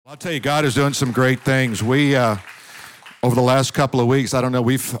I'll tell you, God is doing some great things. We, over the last couple of weeks, I don't know,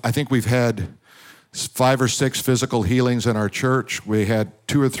 I think we've had 5 or 6 physical healings in our church. We had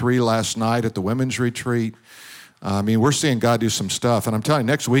 2 or 3 last night at the women's retreat. We're seeing God do some stuff. And I'm telling you,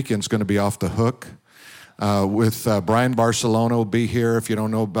 next weekend's going to be off the hook. With Brian Barcelona will be here, if you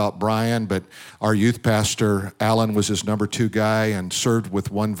don't know about Brian, but our youth pastor, Alan, was his number 2 guy and served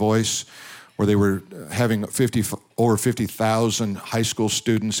with One Voice, where they were having over 50,000 high school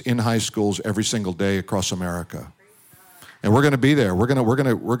students in high schools every single day across America. And we're going to be there. We're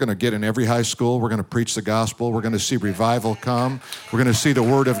going to get in every high school. We're going to preach the gospel. We're going to see revival come. We're going to see the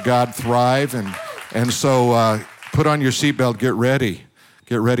Word of God thrive. And so put on your seatbelt. Get ready.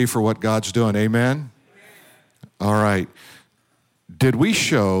 Get ready for what God's doing. Amen? All right. Did we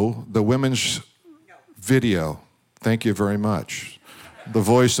show the women's video? Thank you very much. The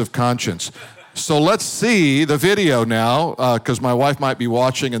voice of conscience. So let's see the video now, because my wife might be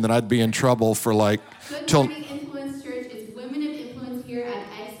watching, and then I'd be in trouble for till. Good morning, Influence Church. It's Women of Influence here at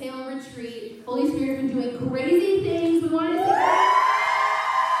Exhale Retreat. Holy Spirit's been doing crazy things. We want to see.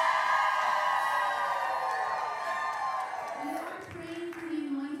 We are praying for the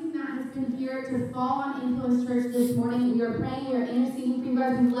anointing that has been here to fall on Influence Church this morning. We are praying. We are interceding for you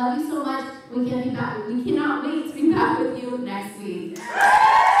guys. We love you so much. We cannot wait to be back with you next week.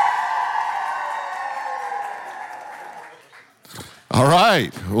 All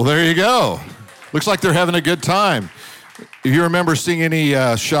right. Well, there you go. Looks like they're having a good time. If you remember seeing any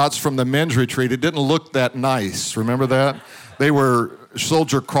shots from the men's retreat, it didn't look that nice. Remember that? They were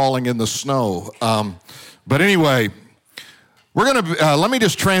soldier crawling in the snow. But anyway, we're going to, let me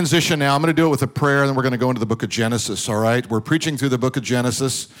just transition now. I'm going to do it with a prayer, and then we're going to go into the book of Genesis, all right? We're preaching through the book of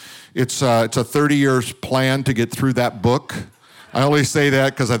Genesis. It's a 30-year plan to get through that book. I only say that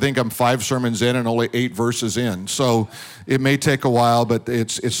because I think I'm 5 sermons in and only 8 verses in. So it may take a while, but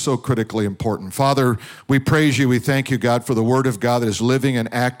it's so critically important. Father, we praise you. We thank you, God, for the word of God that is living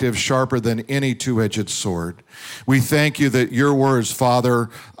and active, sharper than any 2-edged sword. We thank you that your words, Father,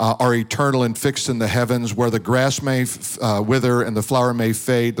 are eternal and fixed in the heavens, where the grass may wither and the flower may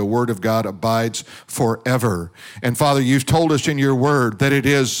fade. The word of God abides forever. And Father, you've told us in your word that it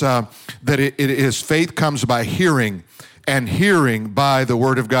is faith comes by hearing, and hearing by the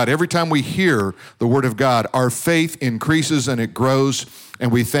word of God. Every time we hear the word of God, our faith increases and it grows,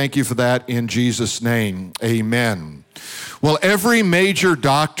 and we thank you for that in Jesus' name. Amen. Well, every major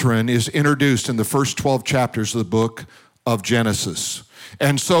doctrine is introduced in the first 12 chapters of the book of Genesis.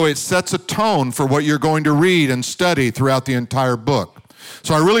 And so it sets a tone for what you're going to read and study throughout the entire book.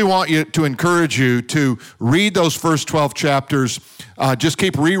 So I really want to encourage you to read those first 12 chapters. Just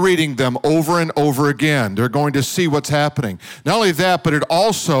keep rereading them over and over again. They're going to see what's happening. Not only that, but it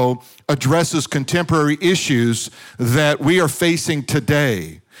also addresses contemporary issues that we are facing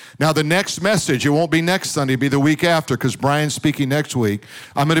today. Now, the next message, it won't be next Sunday, it'll be the week after, because Brian's speaking next week.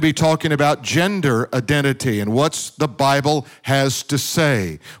 I'm going to be talking about gender identity and what the Bible has to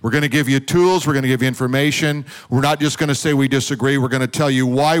say. We're going to give you tools. We're going to give you information. We're not just going to say we disagree. We're going to tell you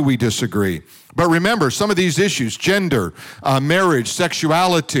why we disagree. But remember, some of these issues, gender, marriage,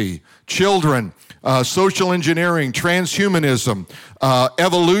 sexuality, children, social engineering, transhumanism,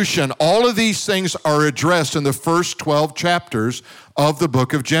 evolution, all of these things are addressed in the first 12 chapters of the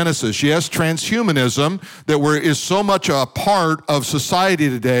book of Genesis. Yes, transhumanism, is so much a part of society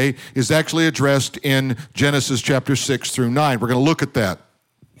today, is actually addressed in Genesis chapter 6 through 9. We're going to look at that.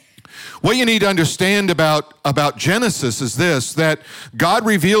 What you need to understand about Genesis is this, that God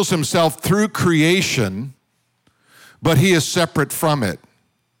reveals himself through creation, but he is separate from it.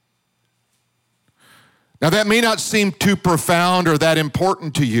 Now, that may not seem too profound or that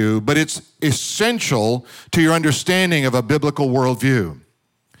important to you, but it's essential to your understanding of a biblical worldview.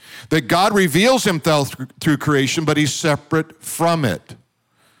 That God reveals himself through creation, but he's separate from it.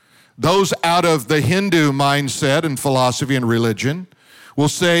 Those out of the Hindu mindset and philosophy and religion will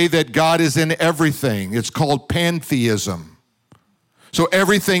say that God is in everything. It's called pantheism. So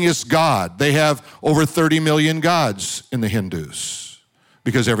everything is God. They have over 30 million gods in the Hindus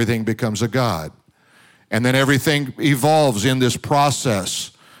because everything becomes a god. And then everything evolves in this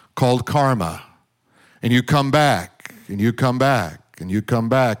process called karma. And you come back, and you come back, and you come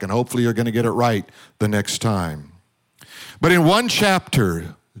back, and hopefully you're going to get it right the next time. But in one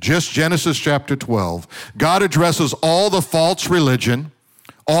chapter, just Genesis chapter 12, God addresses all the false religion,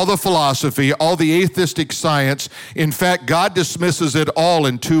 all the philosophy, all the atheistic science. In fact, God dismisses it all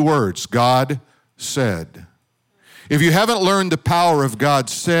in 2 words. God said. If you haven't learned the power of God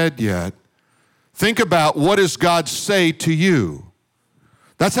said yet, think about, what does God say to you?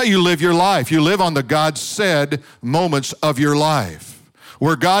 That's how you live your life. You live on the God said moments of your life.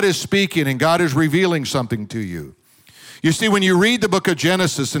 where God is speaking and God is revealing something to you. You see, when you read the book of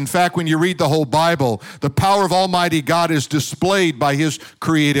Genesis, in fact, when you read the whole Bible, the power of Almighty God is displayed by his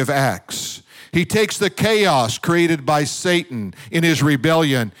creative acts. He takes the chaos created by Satan in his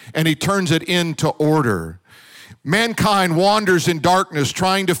rebellion and he turns it into order. Mankind wanders in darkness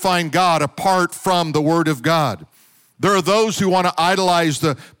trying to find God apart from the Word of God. There are those who want to idolize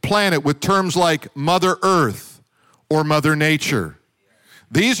the planet with terms like Mother Earth or Mother Nature.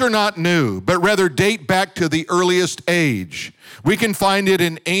 These are not new, but rather date back to the earliest age. We can find it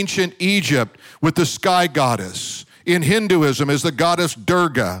in ancient Egypt with the sky goddess, in Hinduism as the goddess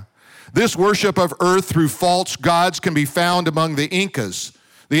Durga. This worship of earth through false gods can be found among the Incas,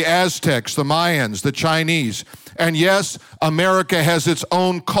 the Aztecs, the Mayans, the Chinese. And yes, America has its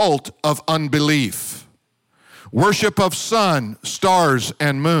own cult of unbelief. Worship of sun, stars,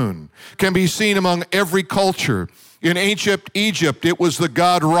 and moon can be seen among every culture. In ancient Egypt, it was the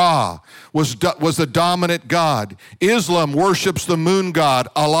god Ra, was the dominant god. Islam worships the moon god,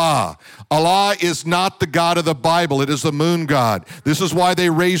 Allah. Allah is not the God of the Bible, it is the moon god. This is why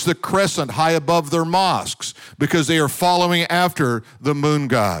they raise the crescent high above their mosques, because they are following after the moon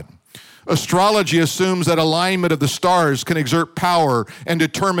god. Astrology assumes that alignment of the stars can exert power and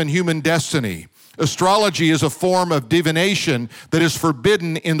determine human destiny. Astrology is a form of divination that is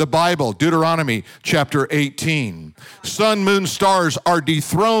forbidden in the Bible, Deuteronomy chapter 18. Sun, moon, stars are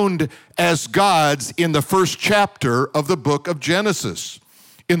dethroned as gods in the first chapter of the book of Genesis.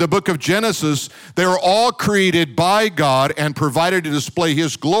 In the book of Genesis, they are all created by God and provided to display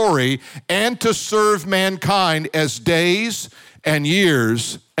his glory and to serve mankind as days and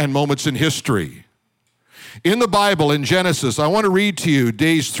years and moments in history. In the Bible, in Genesis, I want to read to you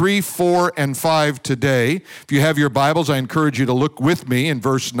days 3, 4, and 5 today. If you have your Bibles, I encourage you to look with me in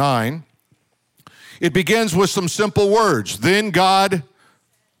verse 9. It begins with some simple words. Then God,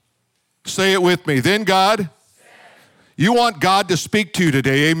 say it with me, then God. You want God to speak to you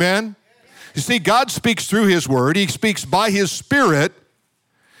today, amen? You see, God speaks through his word. He speaks by his Spirit.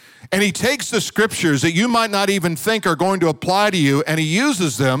 And he takes the scriptures that you might not even think are going to apply to you, and he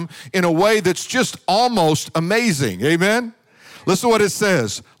uses them in a way that's just almost amazing. Amen? Listen to what it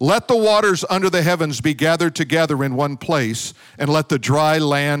says. Let the waters under the heavens be gathered together in one place, and let the dry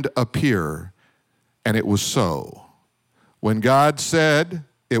land appear. And it was so. When God said,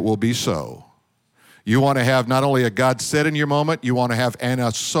 it will be so. You want to have not only a God said in your moment, you want to have an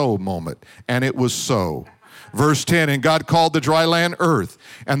a so moment. And it was so. Verse 10, and God called the dry land earth,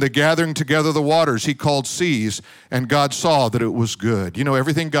 and the gathering together of the waters he called seas, and God saw that it was good. You know,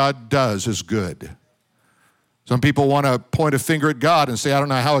 everything God does is good. Some people want to point a finger at God and say, I don't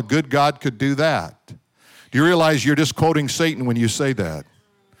know how a good God could do that. Do you realize you're just quoting Satan when you say that?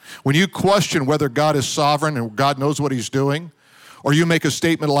 When you question whether God is sovereign and God knows what he's doing, or you make a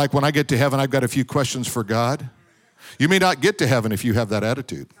statement like, when I get to heaven, I've got a few questions for God, you may not get to heaven if you have that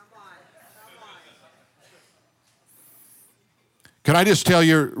attitude. Can I just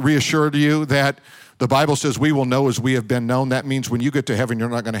reassure you that the Bible says we will know as we have been known? That means when you get to heaven, you're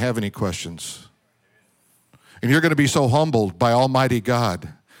not going to have any questions. And you're going to be so humbled by Almighty God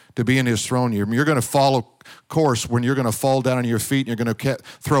to be in his throne. You're going to follow course when you're going to fall down on your feet and you're going to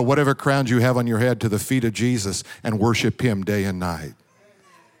throw whatever crowns you have on your head to the feet of Jesus and worship him day and night.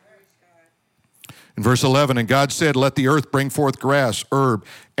 In verse 11, and God said, let the earth bring forth grass, herb,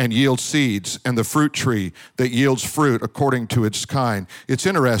 and yield seeds, and the fruit tree that yields fruit according to its kind. It's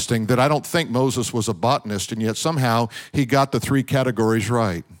interesting that I don't think Moses was a botanist, and yet somehow he got the three categories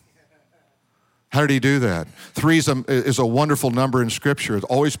right. How did he do that? 3 is a wonderful number in Scripture. It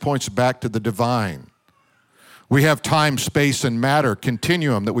always points back to the divine. We have time, space, and matter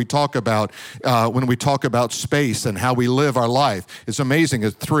continuum that we talk about when we talk about space and how we live our life. It's amazing.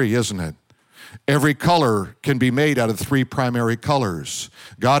 It's 3, isn't it? Every color can be made out of 3 primary colors.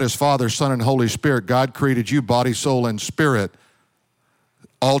 God is Father, Son, and Holy Spirit. God created you, body, soul, and spirit.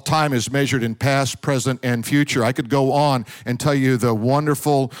 All time is measured in past, present, and future. I could go on and tell you the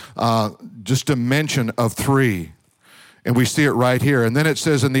wonderful just dimension of 3. And we see it right here. And then it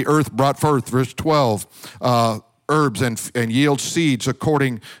says, and the earth brought forth, verse 12, herbs and yields seeds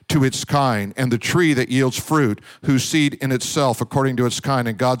according to its kind, and the tree that yields fruit, whose seed in itself according to its kind,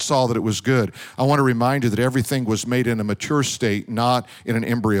 and God saw that it was good. I want to remind you that everything was made in a mature state, not in an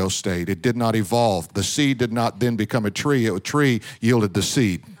embryo state. It did not evolve. The seed did not then become a tree. A tree yielded the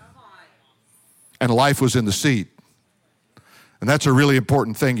seed. And life was in the seed. And that's a really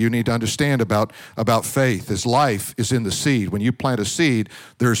important thing you need to understand about faith, is life is in the seed. When you plant a seed,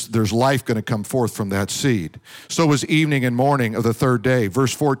 there's life going to come forth from that seed. So was evening and morning of the third day.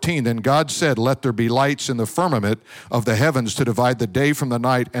 Verse 14, then God said, let there be lights in the firmament of the heavens to divide the day from the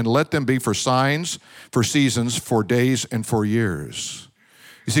night, and let them be for signs, for seasons, for days, and for years.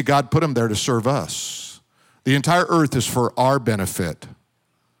 You see, God put them there to serve us. The entire earth is for our benefit.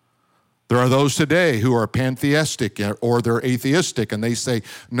 There are those today who are pantheistic or they're atheistic, and they say,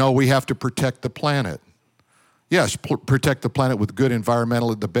 no, we have to protect the planet. Yes, protect the planet with good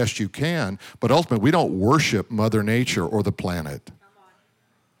environmental the best you can, but ultimately we don't worship Mother Nature or the planet.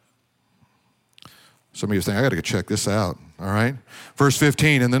 Some of you think, I got to go check this out, all right? Verse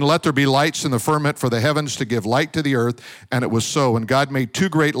 15, and then let there be lights in the firmament for the heavens to give light to the earth, and it was so. And God made two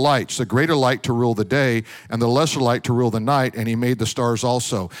great lights, the greater light to rule the day and the lesser light to rule the night, and he made the stars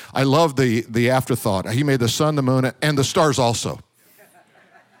also. I love the afterthought. He made the sun, the moon, and the stars also.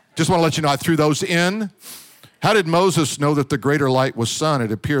 Just want to let you know, I threw those in. How did Moses know that the greater light was sun?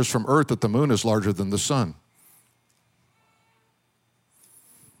 It appears from earth that the moon is larger than the sun.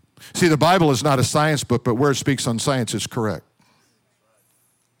 See, the Bible is not a science book, but where it speaks on science is correct.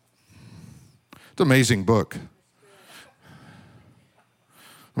 It's an amazing book.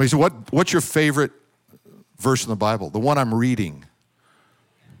 So what's your favorite verse in the Bible? The one I'm reading.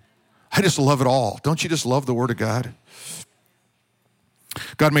 I just love it all. Don't you just love the Word of God?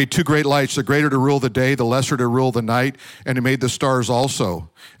 God made two great lights, the greater to rule the day, the lesser to rule the night, and he made the stars also.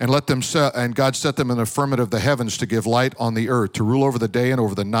 And God set them in the firmament of the heavens to give light on the earth, to rule over the day and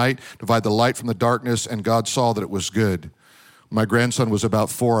over the night, divide the light from the darkness, and God saw that it was good. My grandson was about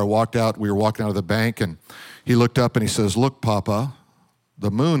 4. We were walking out of the bank, and he looked up and he says, look, Papa,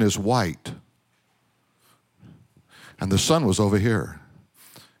 the moon is white, and the sun was over here.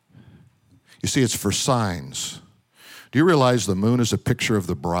 You see, it's for signs. Do you realize the moon is a picture of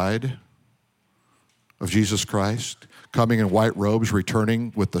the bride of Jesus Christ, coming in white robes,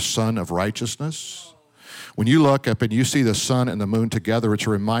 returning with the sun of righteousness? When you look up and you see the sun and the moon together, it's a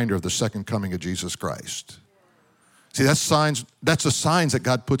reminder of the second coming of Jesus Christ. See, that's the signs that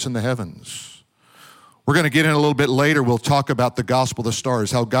God puts in the heavens. We're going to get in a little bit later. We'll talk about the gospel of the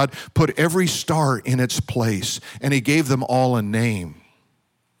stars, how God put every star in its place, and he gave them all a name.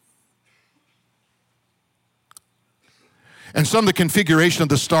 And some of the configuration of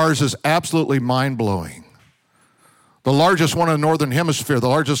the stars is absolutely mind-blowing. The largest one in the northern hemisphere, the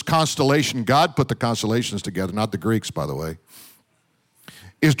largest constellation, God put the constellations together, not the Greeks, by the way,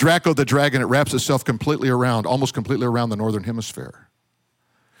 is Draco the dragon. It wraps itself almost completely around the northern hemisphere.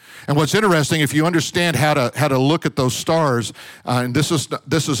 And what's interesting, if you understand how to look at those stars, and this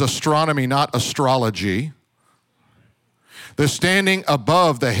is astronomy, not astrology. The standing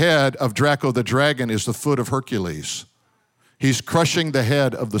above the head of Draco the dragon is the foot of Hercules. He's crushing the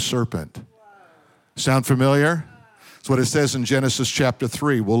head of the serpent. Sound familiar? That's what it says in Genesis chapter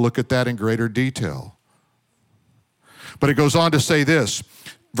 3. We'll look at that in greater detail. But it goes on to say this,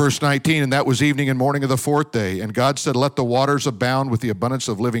 verse 19, and that was evening and morning of the fourth day. And God said, let the waters abound with the abundance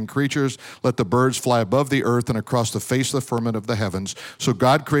of living creatures. Let the birds fly above the earth and across the face of the firmament of the heavens. So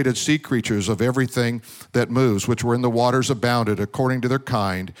God created sea creatures of everything that moves, which were in the waters abounded according to their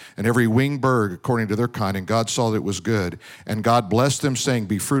kind, and every winged bird according to their kind. And God saw that it was good. And God blessed them, saying,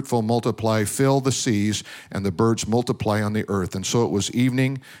 be fruitful, multiply, fill the seas, and the birds multiply on the earth. And so it was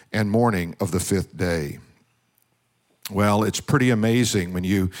evening and morning of the fifth day. Well, it's pretty amazing when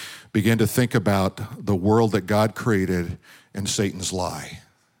you begin to think about the world that God created and Satan's lie.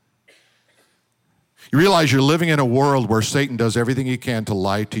 You realize you're living in a world where Satan does everything he can to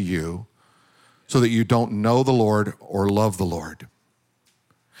lie to you so that you don't know the Lord or love the Lord.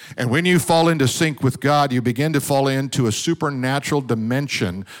 And when you fall into sync with God, you begin to fall into a supernatural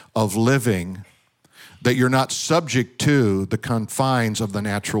dimension of living that you're not subject to the confines of the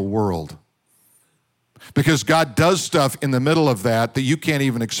natural world. Because God does stuff in the middle of that you can't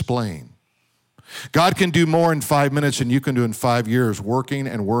even explain. God can do more in 5 minutes than you can do in 5 years, working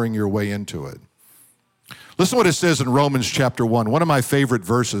and worrying your way into it. Listen to what it says in Romans chapter 1, one of my favorite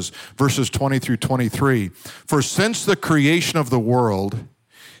verses, verses 20 through 23. For since the creation of the world,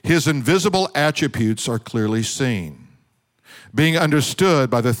 his invisible attributes are clearly seen, being understood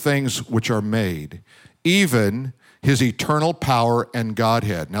by the things which are made, even his eternal power and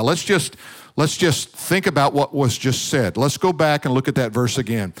Godhead. Now let's just think about what was just said. Let's go back and look at that verse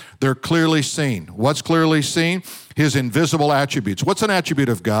again. They're clearly seen. What's clearly seen? His invisible attributes. What's an attribute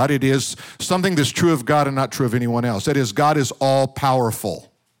of God? It is something that's true of God and not true of anyone else. That is, God is all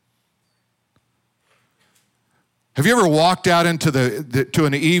powerful. Have you ever walked out into to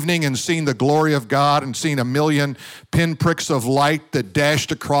an evening and seen the glory of God and seen a million pinpricks of light that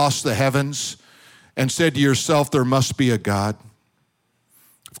dashed across the heavens and said to yourself, there must be a God?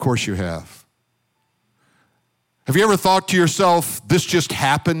 Of course you have. Have you ever thought to yourself, this just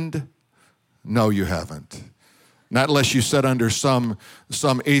happened? No, you haven't. Not unless you sat under some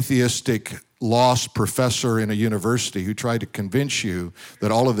atheistic lost professor in a university who tried to convince you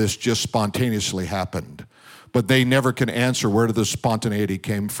that all of this just spontaneously happened. But they never can answer where the spontaneity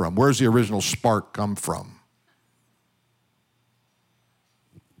came from. Where's the original spark come from?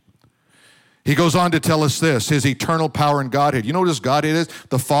 He goes on to tell us this, his eternal power and Godhead. You know what his Godhead is?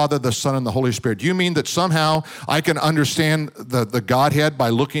 The Father, the Son, and the Holy Spirit. Do you mean that somehow I can understand the Godhead by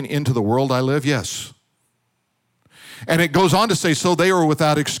looking into the world I live? Yes. And it goes on to say, so they were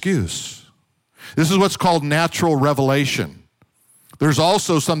without excuse. This is what's called natural revelation. There's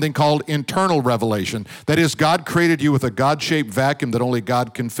also something called internal revelation. That is, God created you with a God-shaped vacuum that only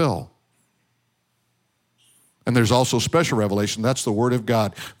God can fill. And there's also special revelation. That's the Word of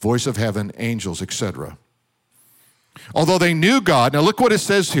God, voice of heaven, angels, etc. Although they knew God, now look what it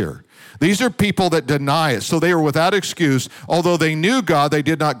says here. These are people that deny it. So they were without excuse. Although they knew God, they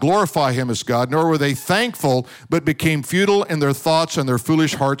did not glorify him as God, nor were they thankful, but became futile in their thoughts, and their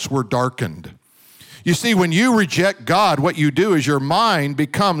foolish hearts were darkened. You see, when you reject God, what you do is your mind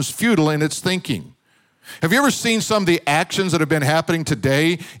becomes futile in its thinking. Have you ever seen some of the actions that have been happening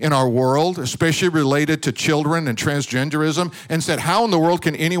today in our world, especially related to children and transgenderism, and said, how in the world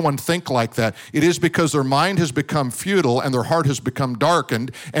can anyone think like that? It is because their mind has become futile and their heart has become darkened,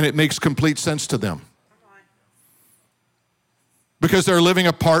 and it makes complete sense to them. Because they're living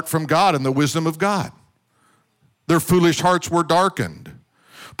apart from God and the wisdom of God. Their foolish hearts were darkened.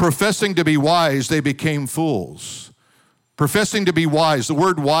 Professing to be wise, they became fools. Professing to be wise. The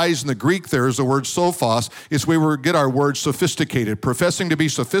word wise in the Greek there is the word sophos. It's where we get our word sophisticated. Professing to be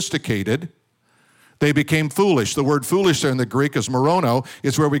sophisticated, they became foolish. The word foolish there in the Greek is morono.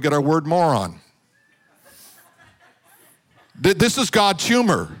 It's where we get our word moron. This is God's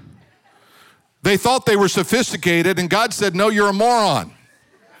humor. They thought they were sophisticated, and God said, no, you're a moron.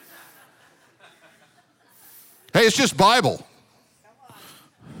 Hey, it's just Bible.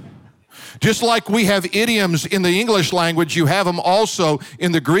 Just like we have idioms in the English language, you have them also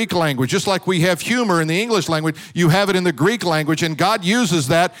in the Greek language. Just like we have humor in the English language, you have it in the Greek language, and God uses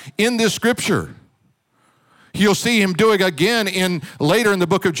that in this scripture. You'll see him doing again later in the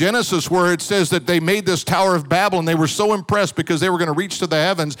book of Genesis, where it says that they made this Tower of Babel, and they were so impressed because they were going to reach to the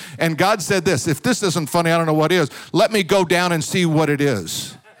heavens. And God said this, if this isn't funny, I don't know what is. Let me go down and see what it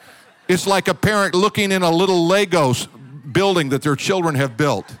is. It's like a parent looking in a little Lego building that their children have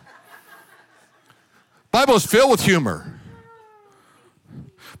built. Bible is filled with humor.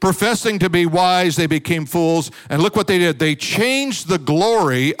 Professing to be wise, they became fools. And look what they did. They changed the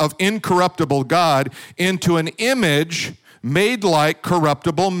glory of incorruptible God into an image made like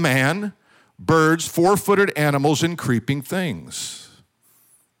corruptible man, birds, four-footed animals, and creeping things.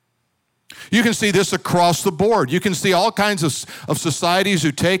 You can see this across the board. You can see all kinds of societies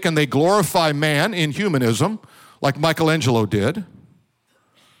who take and they glorify man in humanism, like Michelangelo did.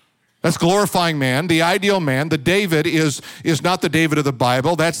 That's glorifying man, the ideal man. The David is not the David of the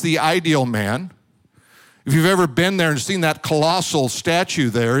Bible. That's the ideal man. If you've ever been there and seen that colossal statue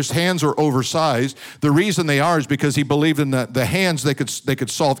there, his hands are oversized. The reason they are is because he believed in the hands, they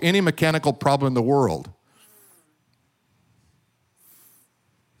could solve any mechanical problem in the world.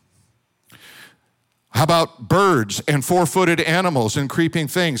 How about birds and four-footed animals and creeping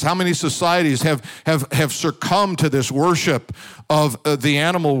things? How many societies have succumbed to this worship of the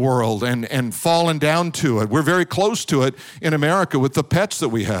animal world and fallen down to it? We're very close to it in America with the pets that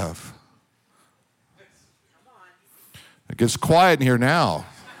we have. It gets quiet in here now.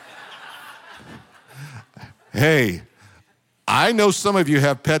 Hey, I know some of you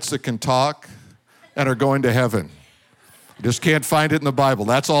have pets that can talk and are going to heaven. You just can't find it in the Bible.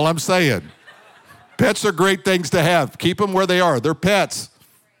 That's all I'm saying. Pets are great things to have. Keep them where they are. They're pets.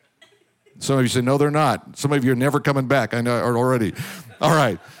 Some of you say, no, they're not. Some of you are never coming back. I know already. All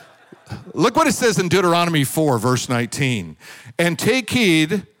right. Look what it says in Deuteronomy 4, verse 19. And take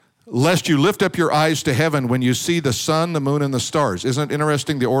heed lest you lift up your eyes to heaven when you see the sun, the moon, and the stars. Isn't it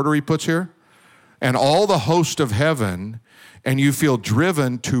interesting the order he puts here? And all the host of heaven, and you feel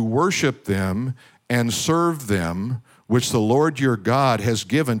driven to worship them and serve them, which the Lord your God has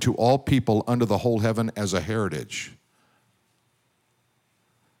given to all people under the whole heaven as a heritage.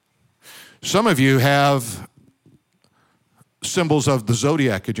 Some of you have symbols of the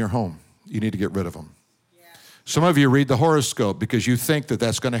zodiac in your home. You need to get rid of them. Yeah. Some of you read the horoscope because you think that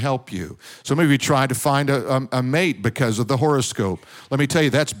that's going to help you. Some of you try to find a mate because of the horoscope. Let me tell you,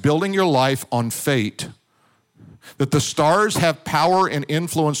 that's building your life on fate. That the stars have power and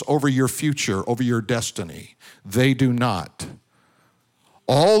influence over your future, over your destiny. They do not.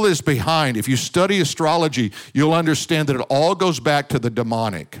 All is behind. If you study astrology, you'll understand that it all goes back to the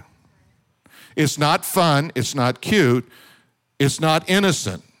demonic. It's not fun. It's not cute. It's not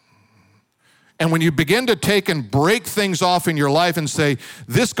innocent. And when you begin to take and break things off in your life and say,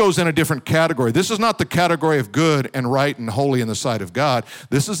 this goes in a different category. This is not the category of good and right and holy in the sight of God.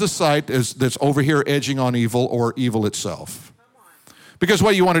 This is the sight that's over here edging on evil or evil itself. Because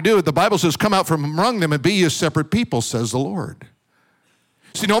what you want to do, the Bible says, come out from among them and be ye a separate people, says the Lord.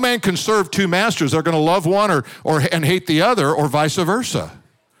 See, no man can serve two masters. They're going to love one and hate the other, or vice versa.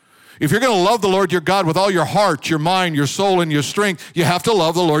 If you're going to love the Lord your God with all your heart, your mind, your soul, and your strength, you have to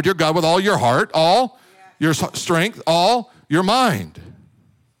love the Lord your God with all your heart, all your strength, all your mind.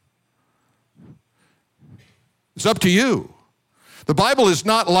 It's up to you. The Bible is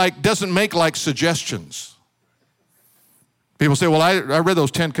doesn't make like suggestions. People say, well, I read those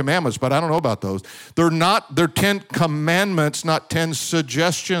 10 commandments, but I don't know about those. They're 10 commandments, not 10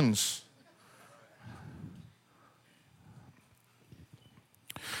 suggestions.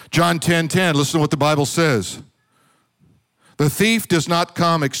 John 10:10, listen to what the Bible says. The thief does not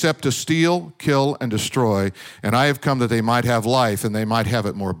come except to steal, kill, and destroy, and I have come that they might have life and they might have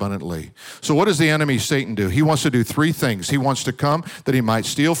it more abundantly. So what does the enemy, Satan, do? He wants to do three things. He wants to come that he might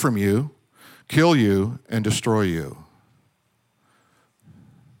steal from you, kill you, and destroy you.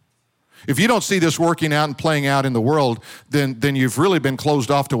 If you don't see this working out and playing out in the world, then you've really been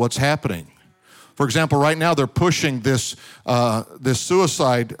closed off to what's happening. For example, right now they're pushing this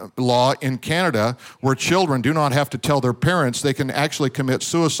suicide law in Canada where children do not have to tell their parents. They can actually commit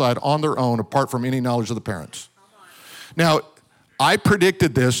suicide on their own apart from any knowledge of the parents. Now, I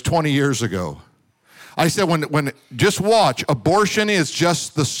predicted this 20 years ago. I said, when just watch, abortion is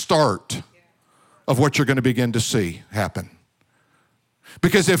just the start of what you're going to begin to see happen.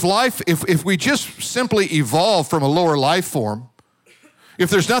 Because if we just simply evolve from a lower life form, if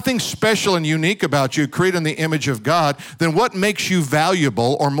there's nothing special and unique about you, created in the image of God, then what makes you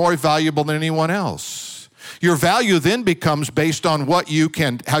valuable or more valuable than anyone else? Your value then becomes based on how you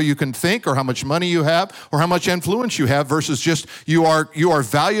can think, or how much money you have, or how much influence you have, versus just you are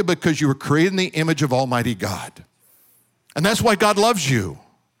valuable because you were created in the image of Almighty God. And that's why God loves you.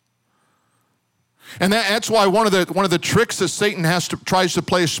 And that's why one of the tricks that Satan tries to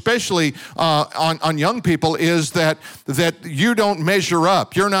play, especially on young people, is that you don't measure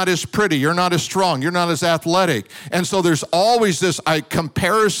up. You're not as pretty. You're not as strong. You're not as athletic. And so there's always this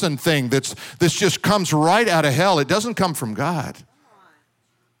comparison thing this just comes right out of hell. It doesn't come from God.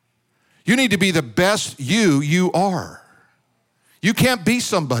 You need to be the best you are. You can't be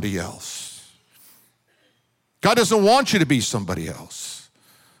somebody else. God doesn't want you to be somebody else.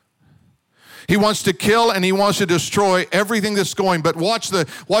 He wants to kill and he wants to destroy everything that's going. But watch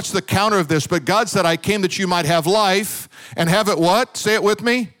the counter of this. But God said, I came that you might have life and have it what? Say it with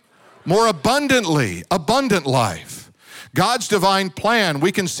me. More abundantly. Abundant life. God's divine plan,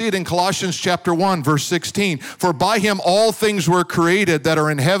 we can see it in Colossians chapter 1, verse 16. For by him all things were created that are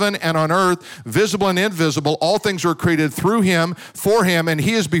in heaven and on earth, visible and invisible. All things were created through him, for him, and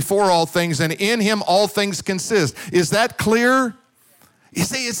he is before all things, and in him all things consist. Is that clear? You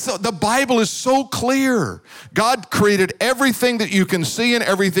see, the Bible is so clear. God created everything that you can see and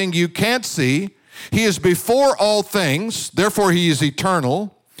everything you can't see. He is before all things, therefore he is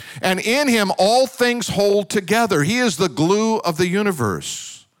eternal. And in him all things hold together. He is the glue of the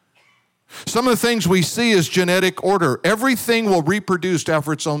universe. Some of the things we see is genetic order. Everything will reproduce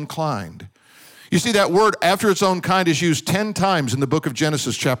after its own kind. You see, that word after its own kind is used 10 times in the book of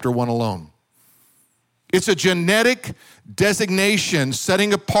Genesis chapter 1 alone. It's a genetic designation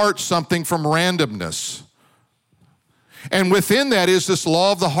setting apart something from randomness. And within that is this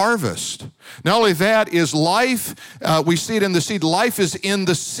law of the harvest. Not only that is life, we see it in the seed. Life is in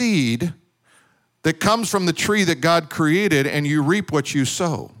the seed that comes from the tree that God created, and you reap what you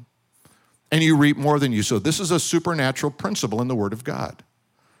sow. And you reap more than you sow. This is a supernatural principle in the Word of God.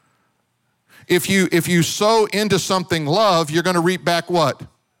 If you sow into something love, you're going to reap back what?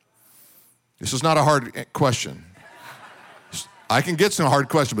 This is not a hard question. I can get some hard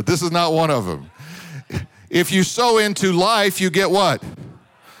questions, but this is not one of them. If you sow into life, you get what?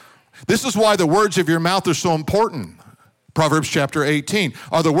 This is why the words of your mouth are so important. Proverbs chapter 18.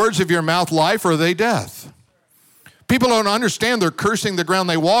 Are the words of your mouth life or are they death? People don't understand they're cursing the ground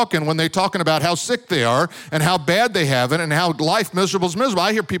they walk in when they're talking about how sick they are and how bad they have it and how life miserable is miserable.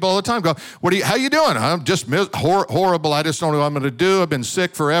 I hear people all the time go, how you doing? I'm just horrible. I just don't know what I'm going to do. I've been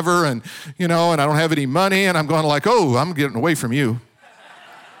sick forever and I don't have any money. And I'm going like, oh, I'm getting away from you.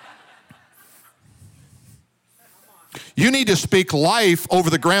 You need to speak life over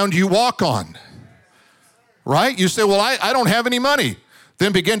the ground you walk on, right? You say, well, I don't have any money.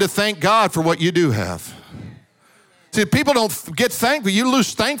 Then begin to thank God for what you do have. See, people don't get thankful. You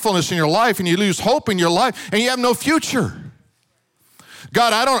lose thankfulness in your life and you lose hope in your life and you have no future.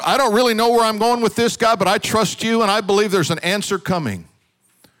 God, I don't really know where I'm going with this, God, but I trust you and I believe there's an answer coming.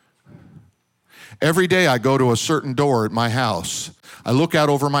 Every day I go to a certain door at my house. I look out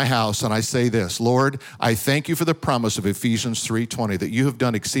over my house and I say this, Lord, I thank you for the promise of Ephesians 3:20 that you have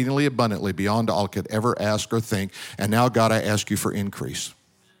done exceedingly abundantly beyond all I could ever ask or think. And now, God, I ask you for increase.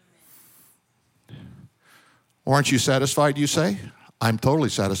 Or aren't you satisfied, you say? I'm totally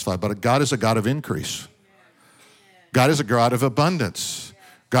satisfied, but God is a God of increase. God is a God of abundance.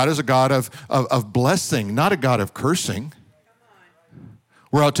 God is a God of blessing, not a God of cursing.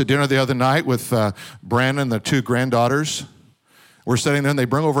 We're out to dinner the other night with Brandon and the two granddaughters. We're sitting there and they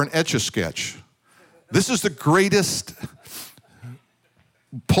bring over an Etch-a-Sketch. This is the greatest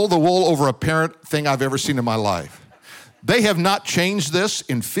pull the wool over a parent thing I've ever seen in my life. They have not changed this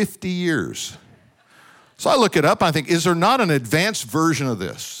in 50 years. So I look it up, I think, is there not an advanced version of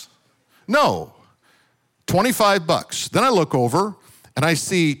this? No, $25. Then I look over and I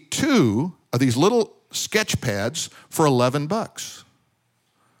see two of these little sketch pads for $11.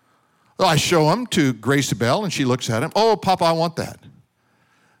 So I show them to Gracie Bell and she looks at them. Oh, Papa, I want that.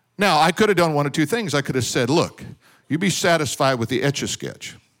 Now, I could have done one of two things. I could have said, look, you be satisfied with the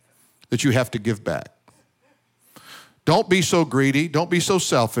Etch-a-Sketch that you have to give back. Don't be so greedy. Don't be so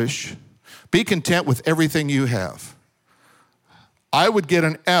selfish. Be content with everything you have. I would get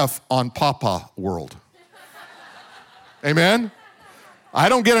an F on Papa world. Amen? I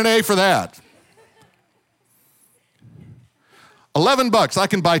don't get an A for that. $11, I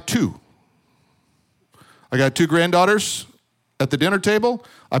can buy two. I got two granddaughters at the dinner table.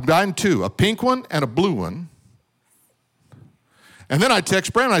 I'm buying two, a pink one and a blue one. And then I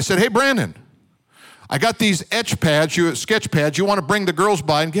text Brandon. I said, hey, Brandon, I got these sketch pads. You want to bring the girls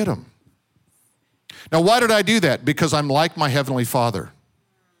by and get them. Now, why did I do that? Because I'm like my Heavenly Father.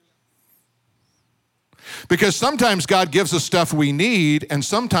 Because sometimes God gives us stuff we need, and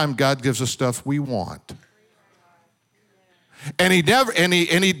sometimes God gives us stuff we want. And he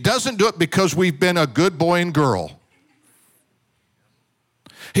doesn't do it because we've been a good boy and girl.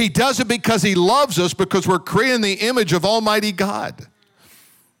 He does it because he loves us, because we're created in the image of Almighty God.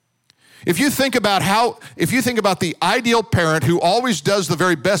 If you think about the ideal parent who always does the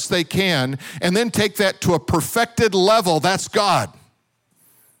very best they can and then take that to a perfected level, that's God.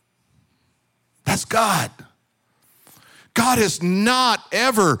 That's God. God is not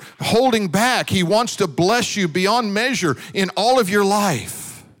ever holding back. He wants to bless you beyond measure in all of your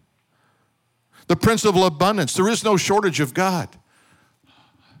life. The principle of abundance. There is no shortage of God.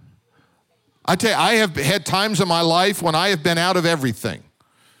 I tell you, I have had times in my life when I have been out of everything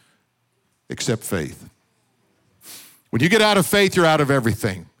except faith. When you get out of faith, you're out of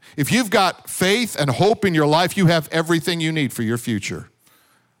everything. If you've got faith and hope in your life, you have everything you need for your future.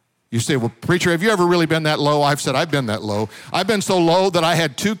 You say, well, preacher, have you ever really been that low? I've said, I've been that low. I've been so low that I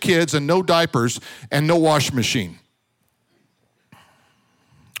had 2 kids and no diapers and no wash machine.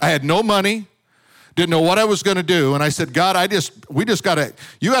 I had no money, didn't know what I was going to do. And I said, God,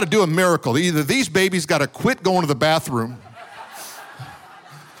 you got to do a miracle. Either these babies got to quit going to the bathroom,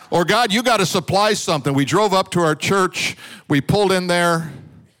 or God, you got to supply something. We drove up to our church. We pulled in there.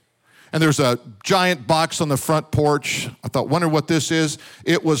 And there's a giant box on the front porch. I thought, wonder what this is.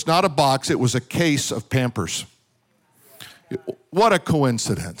 It was not a box, it was a case of Pampers. What a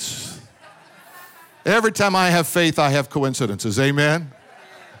coincidence. Every time I have faith, I have coincidences, amen?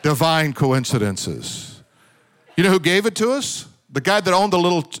 Divine coincidences. You know who gave it to us? The guy that owned the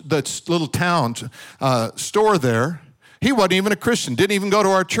little town store there. He wasn't even a Christian, didn't even go to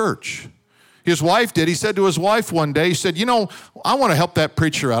our church. His wife did. He said to his wife one day, he said, you know, I want to help that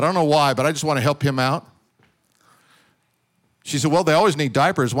preacher out. I don't know why, but I just want to help him out. She said, well, they always need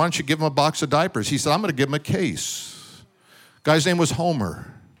diapers. Why don't you give him a box of diapers? He said, I'm going to give him a case. Guy's name was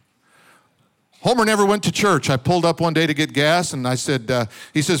Homer. Homer never went to church. I pulled up one day to get gas, and I said,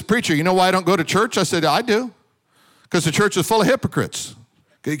 he says, preacher, you know why I don't go to church? I said, I do. Because the church is full of hypocrites.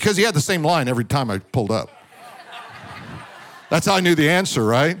 Because he had the same line every time I pulled up. That's how I knew the answer,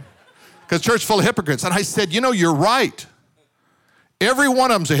 right? Because church is full of hypocrites. And I said, you know, you're right. Every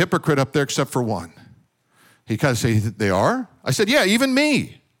one of them's a hypocrite up there except for one. He kind of said, they are? I said, yeah, even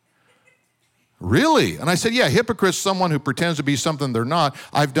me. Really? And I said, yeah, hypocrite's someone who pretends to be something they're not.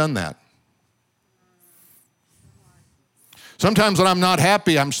 I've done that. Sometimes when I'm not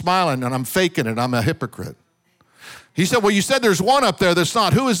happy, I'm smiling and I'm faking it. I'm a hypocrite. He said, well, you said there's one up there that's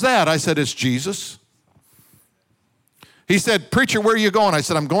not. Who is that? I said, it's Jesus. He said, preacher, where are you going? I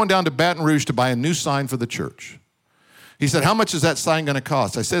said, I'm going down to Baton Rouge to buy a new sign for the church. He said, how much is that sign going to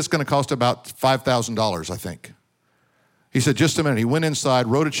cost? I said, it's going to cost about $5,000, I think. He said, just a minute. He went inside,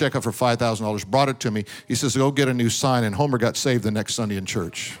 wrote a check up for $5,000, brought it to me. He says, go get a new sign, and Homer got saved the next Sunday in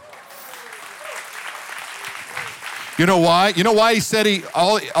church. You know why? You know why he said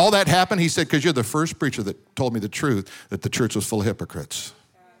all that happened? He said, because you're the first preacher that told me the truth, that the church was full of hypocrites.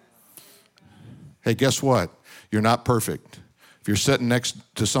 Hey, guess what? You're not perfect. If you're sitting next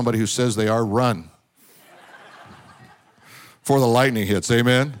to somebody who says they are, run. Before the lightning hits,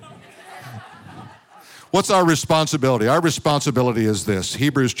 amen? What's our responsibility? Our responsibility is this.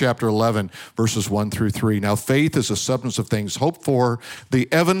 Hebrews chapter 11, verses 1 through 3. Now, faith is the substance of things hoped for, the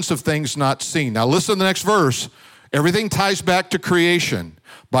evidence of things not seen. Now, listen to the next verse. Everything ties back to creation.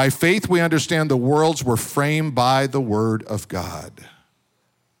 By faith, we understand the worlds were framed by the word of God,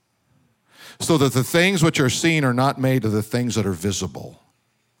 so that the things which are seen are not made of the things that are visible.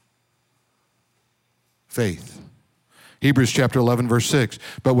 Faith. Hebrews chapter 11, verse 6.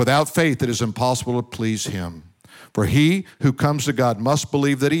 But without faith, it is impossible to please him. For he who comes to God must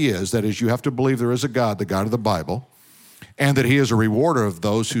believe that he is. That is, you have to believe there is a God, the God of the Bible, and that he is a rewarder of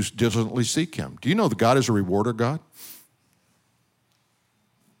those who diligently seek him. Do you know that God is a rewarder God?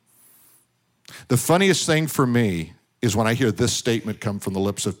 The funniest thing for me is when I hear this statement come from the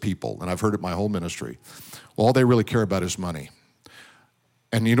lips of people, and I've heard it my whole ministry. Well, all they really care about is money.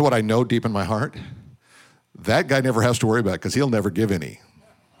 And you know what I know deep in my heart? That guy never has to worry about it because he'll never give any.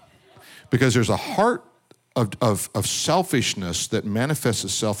 Because there's a heart of selfishness that manifests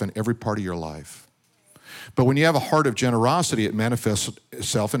itself in every part of your life. But when you have a heart of generosity, it manifests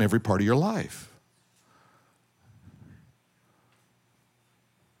itself in every part of your life.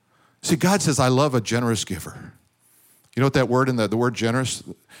 See, God says, I love a generous giver. You know what that word in the word generous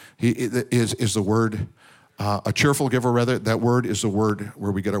is the word, a cheerful giver rather. That word is the word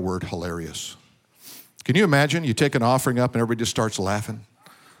where we get our word hilarious. Can you imagine? You take an offering up and everybody just starts laughing.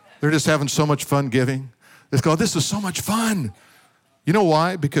 They're just having so much fun giving. They go, this is so much fun. You know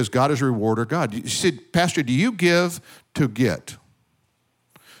why? Because God is a rewarder God. You said, Pastor, do you give to get?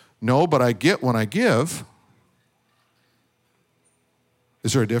 No, but I get when I give.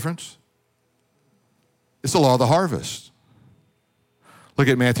 Is there a difference? It's the law of the harvest. Look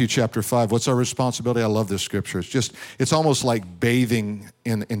at Matthew chapter 5. What's our responsibility? I love this scripture. It's almost like bathing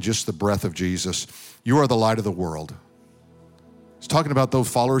in just the breath of Jesus. You are the light of the world. It's talking about those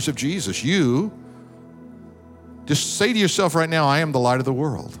followers of Jesus. You just say to yourself right now, I am the light of the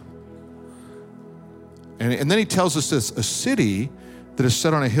world. And then he tells us this, a city that is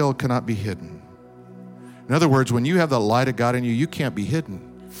set on a hill cannot be hidden. In other words, when you have the light of God in you, you can't be hidden.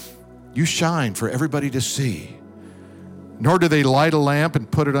 You shine for everybody to see. Nor do they light a lamp and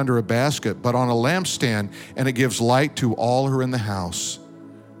put it under a basket, but on a lampstand, and it gives light to all who are in the house.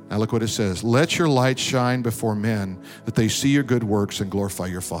 Now look what it says. Let your light shine before men, that they see your good works and glorify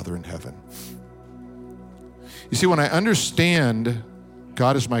your Father in heaven. You see, when I understand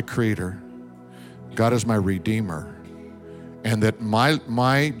God is my creator, God is my redeemer, and that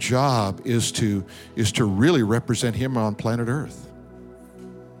my job is to really represent him on planet Earth.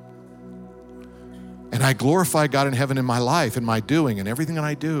 And I glorify God in heaven in my life, in my doing, and everything that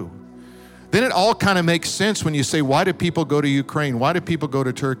I do. Then it all kind of makes sense when you say, why do people go to Ukraine? Why do people go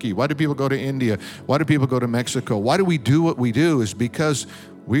to Turkey? Why do people go to India? Why do people go to Mexico? Why do we do what we do? Is because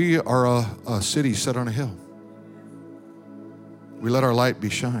we are a city set on a hill. We let our light be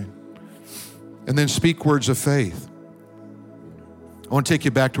shine. And then speak words of faith. I want to take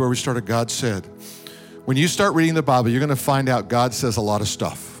you back to where we started. God said, when you start reading the Bible, you're going to find out God says a lot of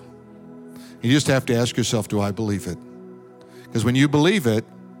stuff. You just have to ask yourself, do I believe it? Because when you believe it,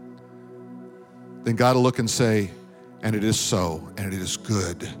 then God will look and say, and it is so, and it is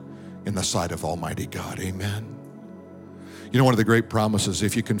good in the sight of Almighty God. Amen. You know, one of the great promises,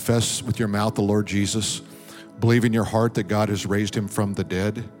 if you confess with your mouth the Lord Jesus, believe in your heart that God has raised him from the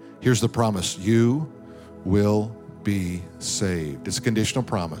dead, here's the promise. You will be saved. It's a conditional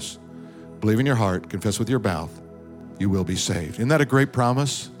promise. Believe in your heart, confess with your mouth, you will be saved. Isn't that a great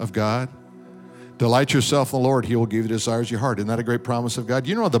promise of God? Delight yourself in the Lord, he will give you the desires of your heart. Isn't that a great promise of God?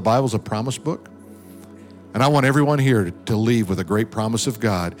 You know the Bible's a promise book? And I want everyone here to leave with a great promise of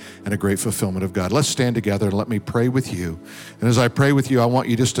God and a great fulfillment of God. Let's stand together and let me pray with you. And as I pray with you, I want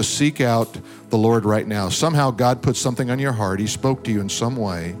you just to seek out the Lord right now. Somehow God put something on your heart. He spoke to you in some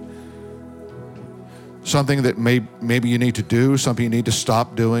way. Something that maybe you need to do, something you need to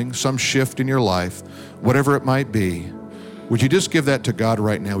stop doing, some shift in your life, whatever it might be. Would you just give that to God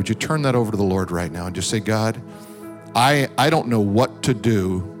right now? Would you turn that over to the Lord right now and just say, God, I don't know what to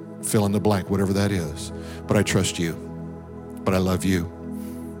do, fill in the blank, whatever that is. But I trust you. But I love you.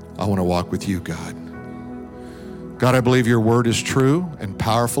 I want to walk with you, God. God, I believe your word is true and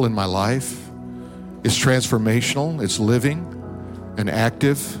powerful in my life. It's transformational. It's living and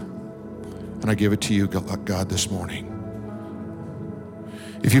active. And I give it to you, God, this morning.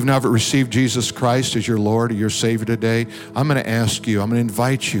 If you've never received Jesus Christ as your Lord or your Savior today, I'm going to ask you, I'm going to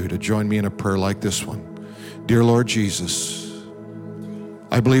invite you to join me in a prayer like this one. Dear Lord Jesus,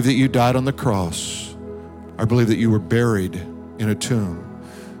 I believe that you died on the cross. I believe that you were buried in a tomb,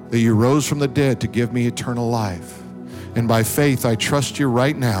 that you rose from the dead to give me eternal life. And by faith, I trust you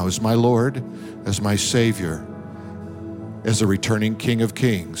right now as my Lord, as my Savior, as a returning King of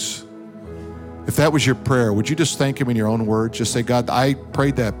Kings. If that was your prayer, would you just thank him in your own words? Just say, God, I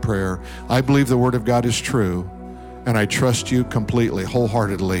prayed that prayer. I believe the word of God is true, and I trust you completely,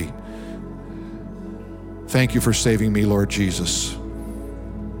 wholeheartedly. Thank you for saving me, Lord Jesus.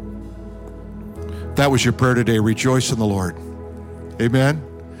 That was your prayer today. Rejoice in the Lord. Amen.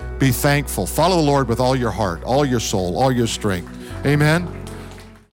 Be thankful. Follow the Lord with all your heart, all your soul, all your strength. Amen.